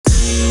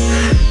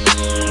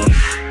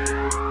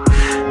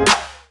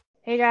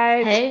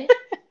guys. Hey,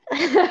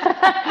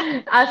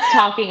 us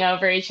talking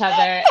over each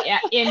other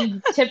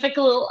in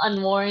typical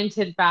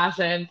unwarranted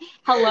fashion.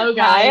 Hello,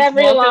 Hi, guys.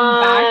 Welcome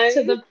back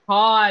to everyone. the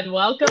pod.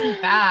 Welcome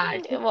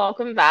back.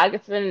 Welcome back.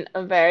 It's been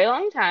a very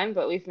long time,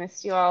 but we've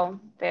missed you all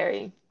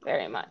very,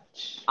 very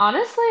much.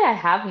 Honestly, I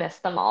have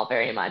missed them all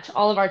very much.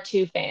 All of our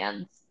two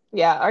fans.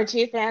 Yeah, our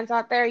two fans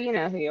out there, you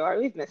know who you are.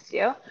 We've missed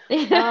you.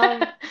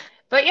 Um,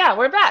 but yeah,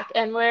 we're back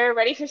and we're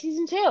ready for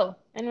season two,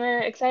 and we're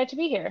excited to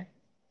be here.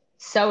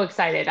 So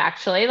excited,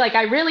 actually.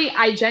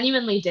 I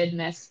genuinely did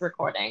miss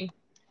recording.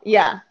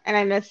 Yeah, and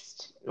I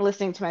missed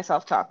listening to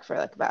myself talk for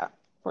like about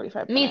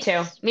 45 Me too.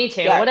 minutes. Me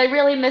too. Yeah, What I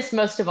really missed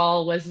most of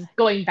all was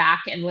going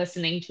back and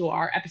listening to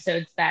our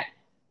episodes that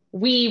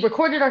we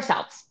recorded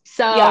ourselves.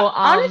 yeah. So,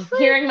 Honestly,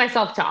 hearing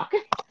myself talk.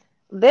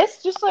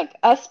 this just like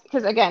us,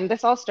 because again,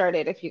 this all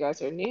started, if you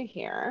guys are new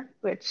here,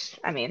 which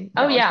I mean,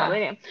 Oh, no one's yeah. probably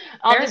new.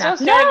 Fair This all enough.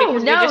 started No,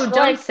 because we no, just don't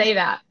like, say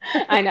that.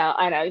 I know,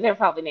 they're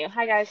probably new.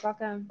 Hi guys,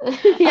 welcome.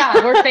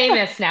 Yeah, we're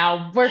famous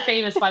now. We're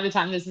famous by the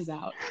time this is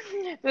out.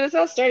 This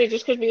all started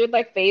just because we would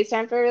like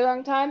FaceTime for a really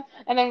long time,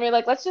 and then we are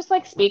like, let's just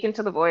like speak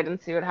into the void and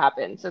see what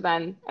happens. And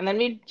then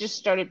we just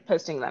started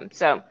posting them.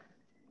 So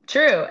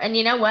True. And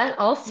you know what?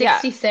 All yeah,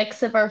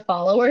 66 of our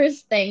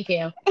followers, thank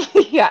you.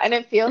 yeah, and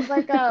it feels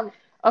like a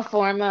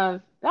form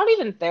of not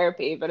even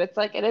therapy, but it's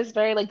like it is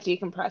very like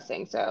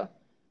decompressing. So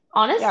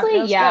yeah, it Honestly,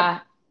 feels good. yeah,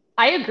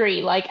 I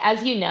agree. Like,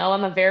 as you know,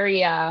 I'm a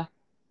very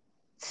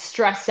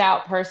stressed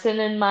out person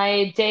in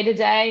my day to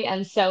day.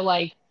 And so,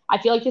 like, I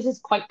feel like this is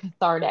quite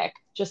cathartic.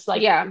 Just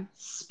like Yeah,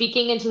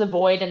 speaking into the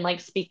void and like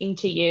speaking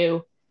to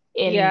you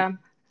in yeah,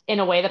 in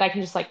a way that I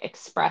can just like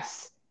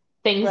express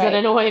things that right.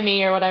 annoy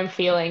me or what I'm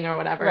feeling or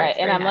whatever. Right. It's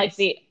And very I'm like nice.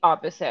 the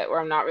opposite, where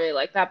I'm not really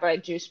like that, but I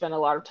do spend a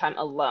lot of time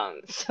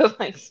alone. So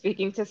like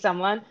speaking to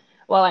someone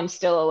while I'm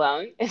still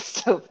alone is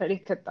still pretty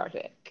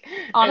cathartic.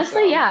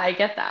 Honestly, So yeah, I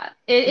get that.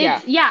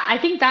 yeah. Yeah, I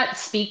think that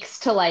speaks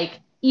to like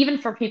even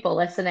for people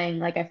listening,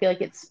 like I feel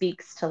like it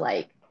speaks to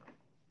like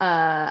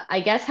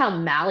I guess how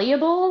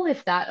malleable,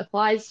 if that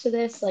applies to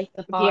this, like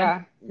the pod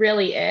Yeah.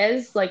 really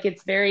is. Like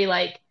it's very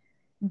like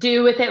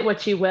do with it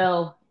what you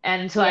will.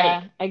 And like,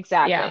 Yeah, yeah.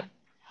 exactly.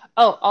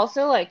 Oh,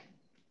 also like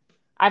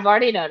I've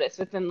already noticed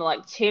within the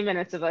like 2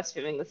 minutes of us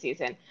filming the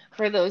season,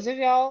 for those of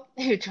y'all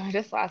who joined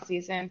us last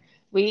season,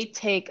 we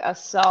take a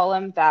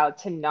solemn vow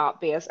to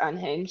not be as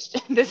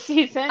unhinged this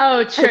season.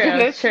 Oh, We're true,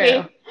 gonna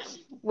true. speak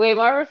way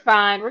more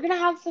refined. We're gonna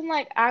have some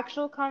like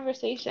actual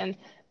conversations,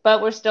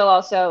 but we're still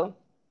also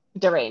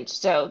deranged,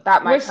 so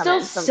that We're might come still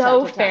in from time so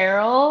to time.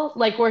 feral,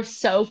 like we're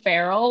so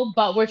feral,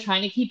 but we're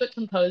trying to keep it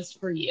composed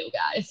for you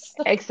guys.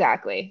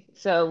 Exactly.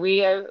 So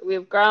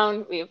we've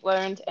grown, we've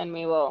learned, and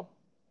we'll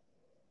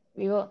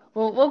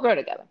grow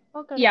together.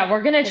 We'll grow Yeah,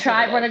 together. That's what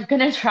it is. we're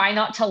gonna try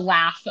not to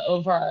laugh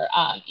over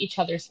each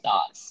other's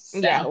thoughts.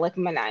 Yeah, So like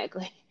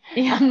maniacally.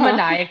 yeah,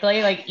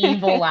 maniacally, like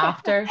evil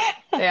laughter.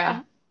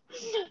 Yeah.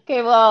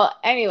 Okay, well,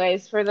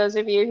 anyways, for those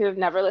of you who have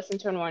never listened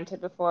to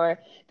Unwarranted before,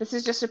 this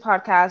is just a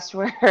podcast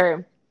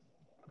where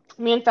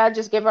me and Fed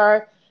just give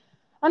our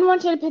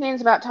unwanted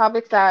opinions about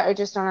topics that are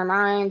just on our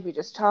mind. We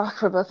just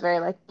talk. We're both very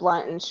like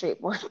blunt and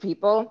straightforward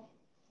people.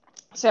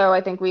 So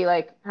I think we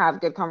like have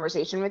good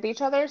conversation with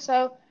each other.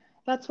 So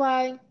that's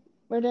why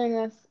we're doing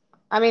this.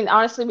 I mean,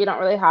 honestly, we don't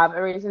really have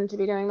a reason to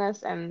be doing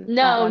this, and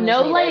not No, one is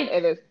no, needed. like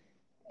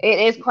It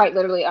is quite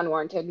literally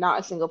unwarranted. Not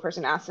a single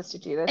person asked us to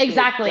do this. We are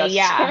exactly, just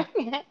yeah.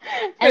 sharing it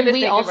for And the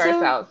sake of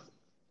ourselves.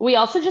 we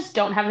also just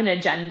don't have an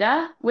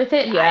agenda with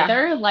it Yeah,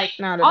 either. Like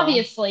not at all.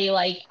 obviously,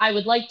 like I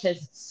would like to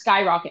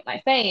skyrocket my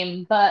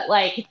fame, but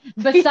like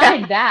Yeah,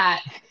 beside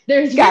that,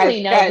 there's guys,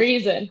 really no guys,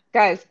 reason.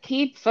 guys,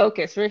 keep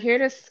focused. We're here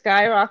to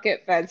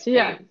skyrocket Fed's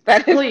Yeah, fame.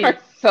 That is our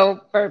please. sole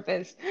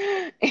purpose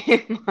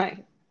in life.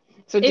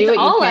 So do It's what you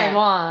all I can.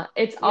 want.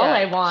 It's all Yeah,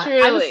 I want.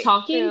 truly,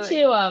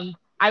 truly.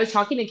 I was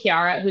talking to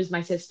Kiara, who's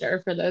my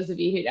sister, for those of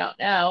you who don't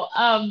know.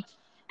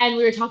 And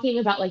we were talking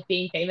about like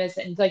being famous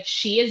and like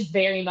she is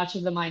very much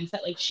of the mindset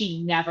like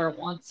she never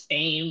wants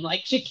fame.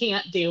 Like she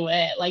can't do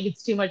it. Like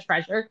it's too much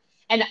pressure.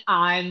 And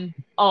I'm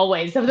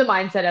always of the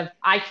mindset of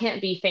I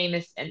can't be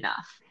famous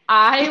enough.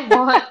 I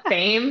want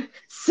fame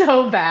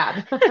so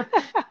bad.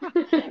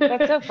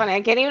 That's so funny.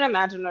 I can't even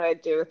imagine what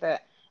I'd do with it.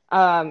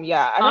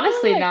 Yeah,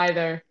 Honestly,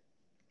 neither.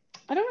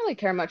 I don't really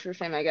care much for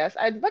fame, I guess.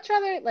 I'd much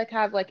rather like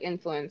have like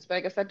influence, but I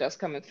guess that does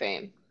come with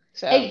fame.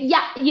 So,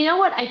 Yeah, you know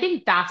what? I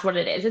think that's what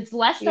it is. It's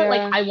less that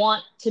like yeah. I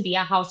want to be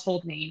a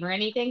household name or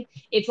anything.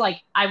 It's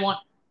like I want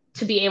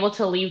to be able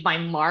to leave my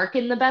mark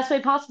in the best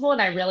way possible.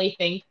 And I really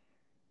think,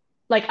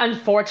 like,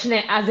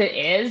 unfortunate as it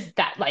is,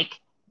 that like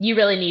you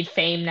really need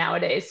fame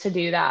nowadays to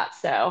do that.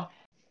 So,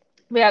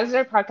 But yeah, this is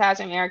our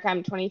podcast. I'm Erica.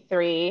 I'm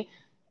 23.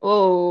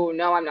 Oh,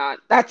 no, I'm not.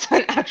 That's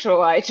an actual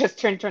lie. I just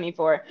turned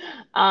 24.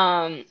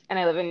 And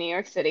I live in New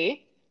York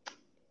City.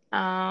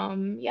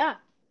 Yeah.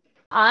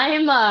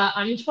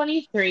 I'm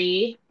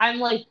 23. I'm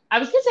like I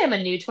was gonna say I'm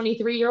a new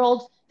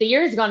 23-year-old. The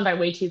year has gone by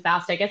way too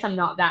fast. I guess I'm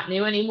not that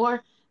new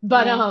anymore.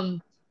 But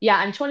Mm. yeah,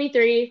 I'm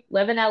 23,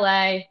 live in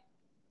LA.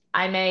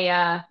 I'm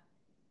a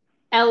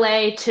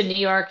LA to New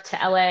York to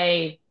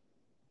LA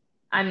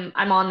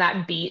I'm on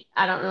that beat.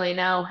 I don't really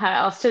know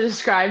how else to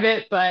describe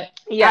it, but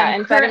Yeah,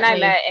 and Fed and I currently,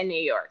 met in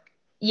New York,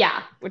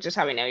 yeah, which is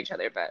how we know each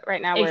other. But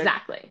right now we're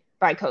exactly.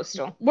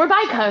 bi-coastal. We're So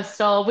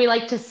bi-coastal, we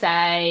like to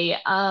say.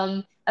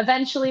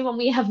 Eventually, when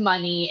we have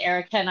money,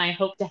 Erica and I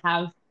hope to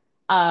have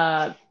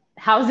uh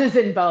houses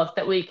in both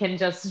that we can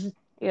just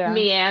yeah.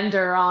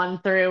 meander on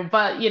through.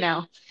 But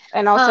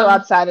And also um,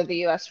 outside of the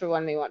US for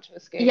when we want to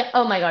escape, yeah.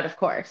 Oh my God, of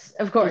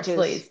which course, is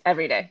please.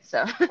 every day.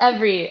 So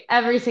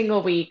Every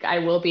single week, I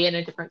will be in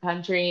a different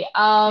country.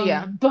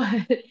 yeah.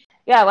 But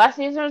Yeah, last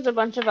season was a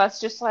bunch of us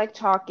just like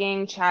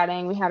talking,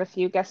 chatting. We had a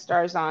few guest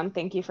stars on.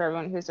 Thank you for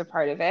everyone who's a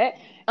part of it.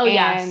 oh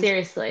yeah, And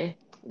seriously.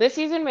 this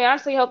season, we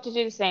honestly hope to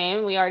do the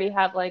same. We already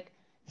have like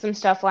some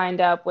stuff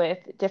lined up with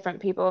different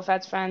people,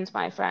 Fed's friends,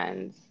 my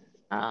friends,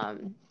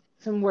 um,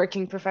 some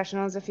working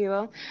professionals, if you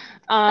will.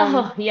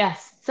 Oh Um,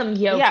 yes, some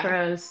yo yeah,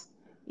 pros.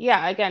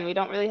 yeah. Again, we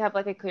don't really have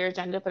like a clear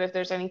agenda, but if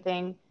there's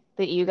anything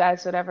that you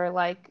guys would ever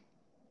like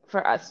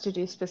for us to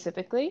do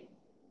specifically,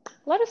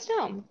 let us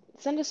know.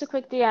 Send us a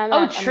quick DM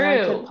Oh, at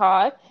Unwarranted true.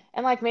 Pod,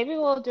 and like maybe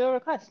we'll do a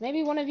request.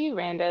 Maybe one of you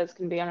randos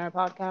can be on our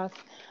podcast.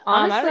 I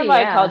don't know Honestly,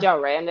 why I called yeah.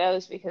 y'all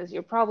randos because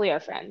you're probably our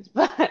friends,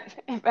 but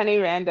if any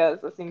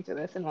randos listening to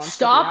this and wants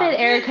to be Stop it, on,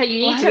 Erica. You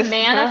need let to us know.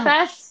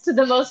 manifest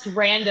the most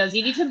randos.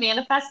 You need to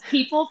manifest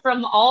people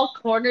from all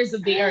corners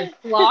of the earth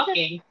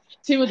flocking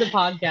to the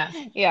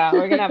podcast. Yeah,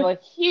 we're gonna have a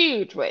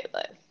huge wait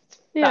list.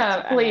 That's Yeah,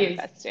 what I'm please.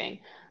 manifesting.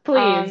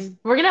 Please. Um,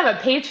 We're gonna have a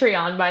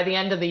Patreon by the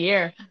end of the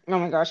year. oh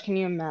my gosh, can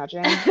you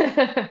imagine?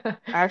 I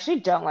actually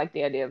don't like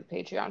the idea of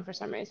Patreon for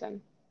some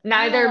reason.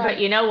 I don't know Neither, but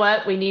why. you know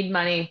what? We need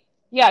money.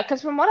 Yeah,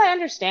 because from what I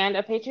understand,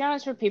 a Patreon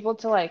is for people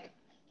to like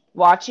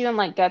watch you and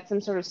like get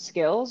some sort of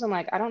skills, and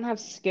like I don't have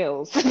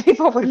skills that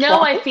people would No,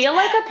 I want. feel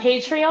like a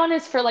Patreon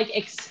is for like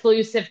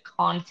exclusive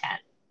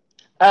content.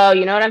 Oh,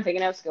 you know what I'm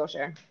thinking of?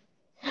 Skillshare.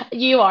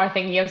 You are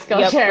thinking of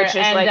Yep, Skillshare, which is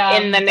and like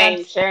in the name,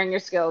 that's sharing your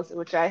skills,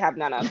 which I have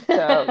none of.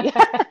 So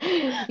yeah,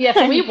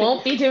 yes, we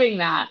won't be doing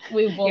that.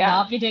 We will yeah,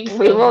 not be doing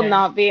we will Skillshare.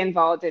 not be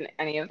involved in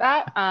any of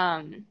that.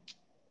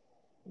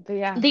 But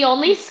yeah, The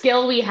only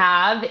skill we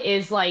have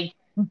is like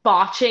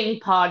botching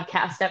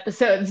podcast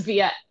episodes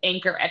via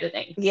Anchor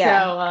editing. So,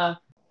 yeah,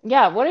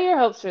 yeah. What are your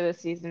hopes for this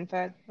season,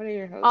 Fed? What are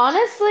your hopes?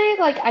 honestly,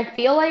 like I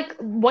feel like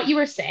what you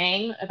were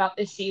saying about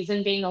this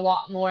season being a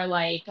lot more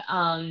like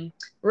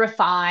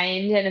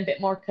refined and a bit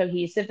more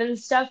cohesive and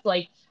stuff,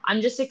 like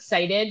I'm just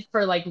excited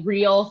for like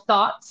real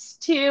thoughts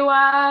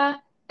to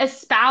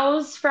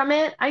espouse from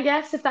it, I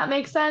guess, if that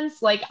makes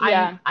sense. Like I'm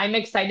Yeah. I'm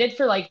excited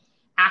for like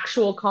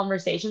actual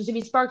conversations to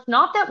be sparked.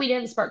 Not that we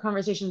didn't spark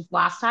conversations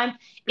last time.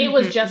 It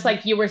was just Hmm.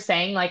 like you were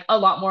saying, like a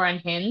lot more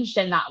unhinged,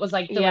 and that was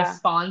like the Yeah.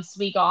 response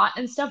we got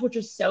and stuff, which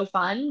was so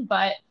fun.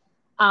 But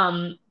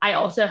I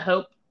also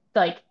hope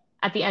like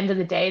at the end of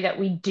the day that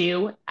we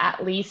do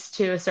at least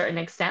to a certain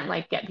extent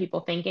like get people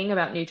thinking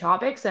about new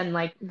topics, and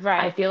like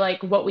I Right. feel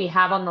like what we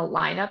have on the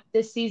lineup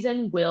this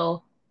season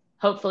will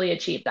hopefully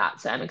achieve that.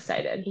 So I'm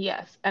excited.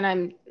 Yes.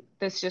 And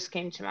this just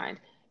came to mind.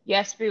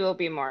 Yes, we will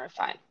be more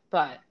refined,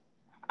 but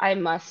I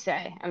must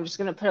say, I'm just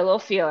gonna put a little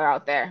feeler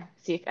out there,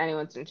 see if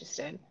anyone's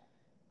interested.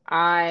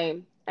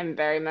 I am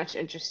very much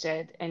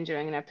interested in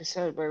doing an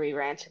episode where we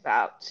rant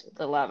about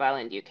the Love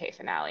Island UK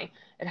finale.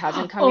 It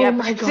hasn't come Oh yet,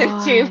 my but it's in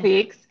two God.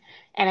 weeks.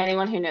 And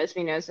anyone who knows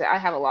me knows that I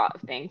have a lot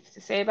of things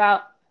to say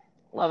about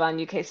Love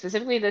Island UK,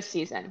 specifically this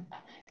season.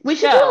 We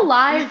should do a So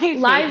live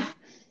maybe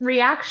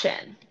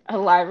reaction. a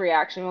live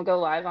reaction. We'll go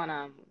live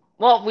on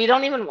well, we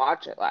don't even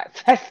watch it live.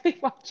 We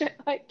watch it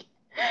like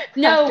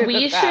No, after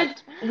the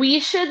fact. we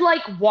should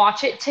like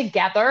watch it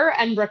together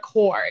and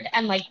record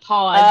and like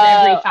pause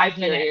every Oh, I five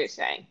see what you're minutes.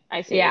 saying.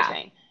 I see what you're Yeah.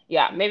 saying.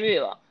 Yeah, maybe we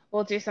will.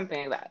 We'll do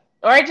something like that.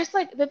 Or I just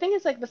like the thing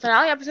is like the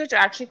finale episodes are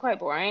actually quite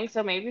boring,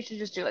 so maybe we should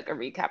just do like a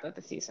recap of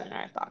the season and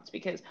our thoughts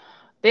because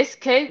this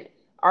could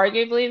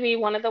arguably be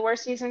one of the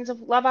worst seasons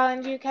of Love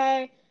Island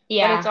UK,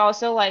 but it's Yeah.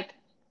 also like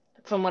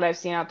from what I've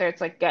seen out there,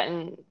 it's like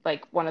getting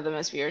like one of the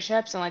most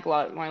viewerships and like a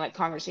lot more like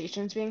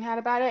conversations being had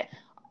about it.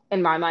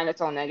 In my mind,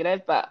 it's all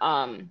negative, but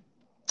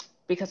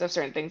because of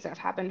certain things that have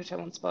happened, which I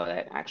won't spoil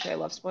it. Actually, I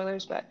love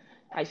spoilers, but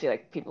I feel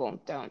like people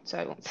don't, so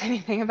I won't say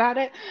anything about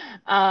it.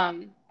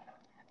 Um,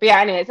 but yeah,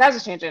 anyways, that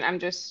was a tangent.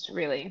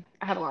 I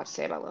have a lot to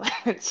say about Lil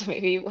Island, so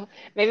maybe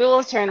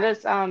we'll turn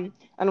this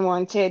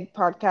unwanted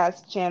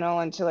podcast channel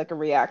into like a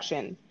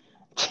reaction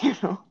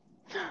channel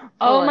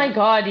Oh my for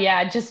God,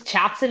 yeah, just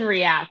chats and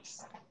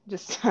reacts.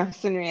 just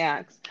us and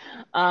reacts.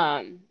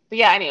 But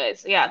yeah,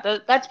 anyways, yeah,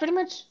 that's pretty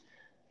much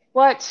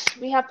what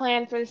we have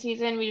planned for the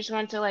season. We just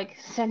wanted to like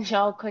send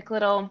y'all a quick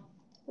little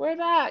we're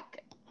back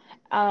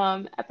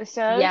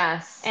episode.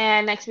 Yes.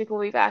 And next week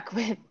we'll be back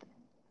with,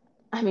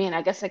 I mean,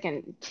 I guess I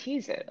can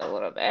tease it a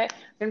little bit.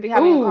 We're going to be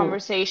having a Ooh.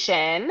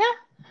 conversation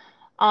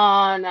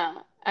on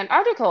an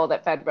article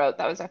that Fed wrote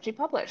that was actually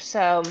published.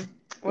 So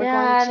we're going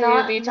Yeah,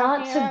 to be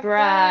not talking to about that.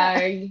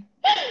 brag.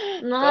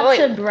 But Not wait,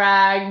 to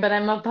brag, but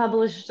I'm a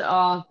published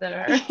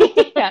author.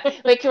 yeah,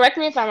 wait, correct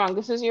me if I'm wrong.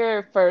 This was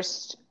your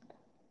first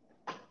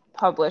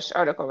published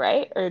article,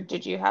 right? Or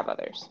did you have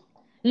others?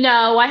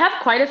 No, I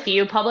have quite a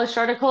few published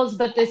articles,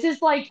 but this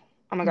is like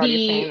Oh my God, you're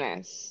the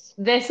famous.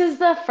 this is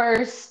the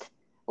first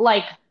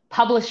like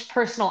published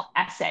personal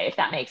essay, if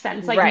that makes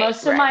sense. Like Right,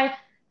 most of right. my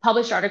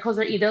published articles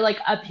are either like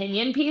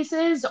opinion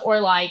pieces or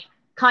like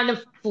kind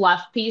of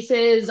fluff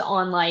pieces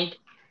on like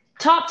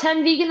top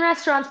 10 vegan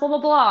restaurants, blah blah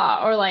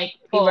blah, or like,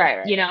 well, Right,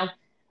 right.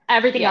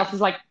 everything Yeah, else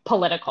is like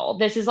political.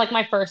 This is like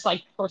my first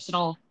like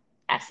personal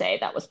essay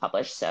that was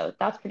published, so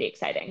that's pretty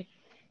exciting.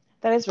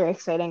 that is very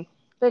exciting.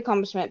 Big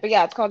accomplishment. But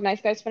yeah, it's called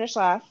Nice Guys Finish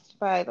Last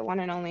by the one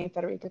and only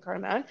Federica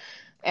Carmona.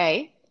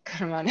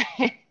 Carmona.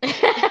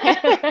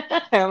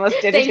 I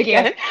almost did it Thank you.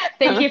 again.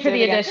 I Thank you almost for did it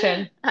the again.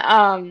 addition.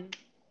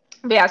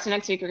 But yeah, so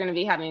next week we're going to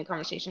be having a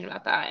conversation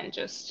about that and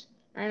just,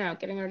 I don't know,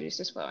 getting our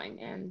juices flowing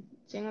and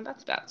seeing what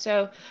that's about.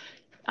 So,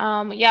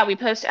 yeah, we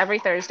post every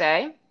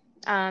Thursday.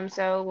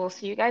 So we'll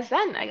see you guys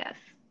then, I guess.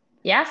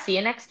 Yeah, see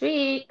you next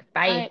week.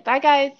 All Bye. right, bye guys.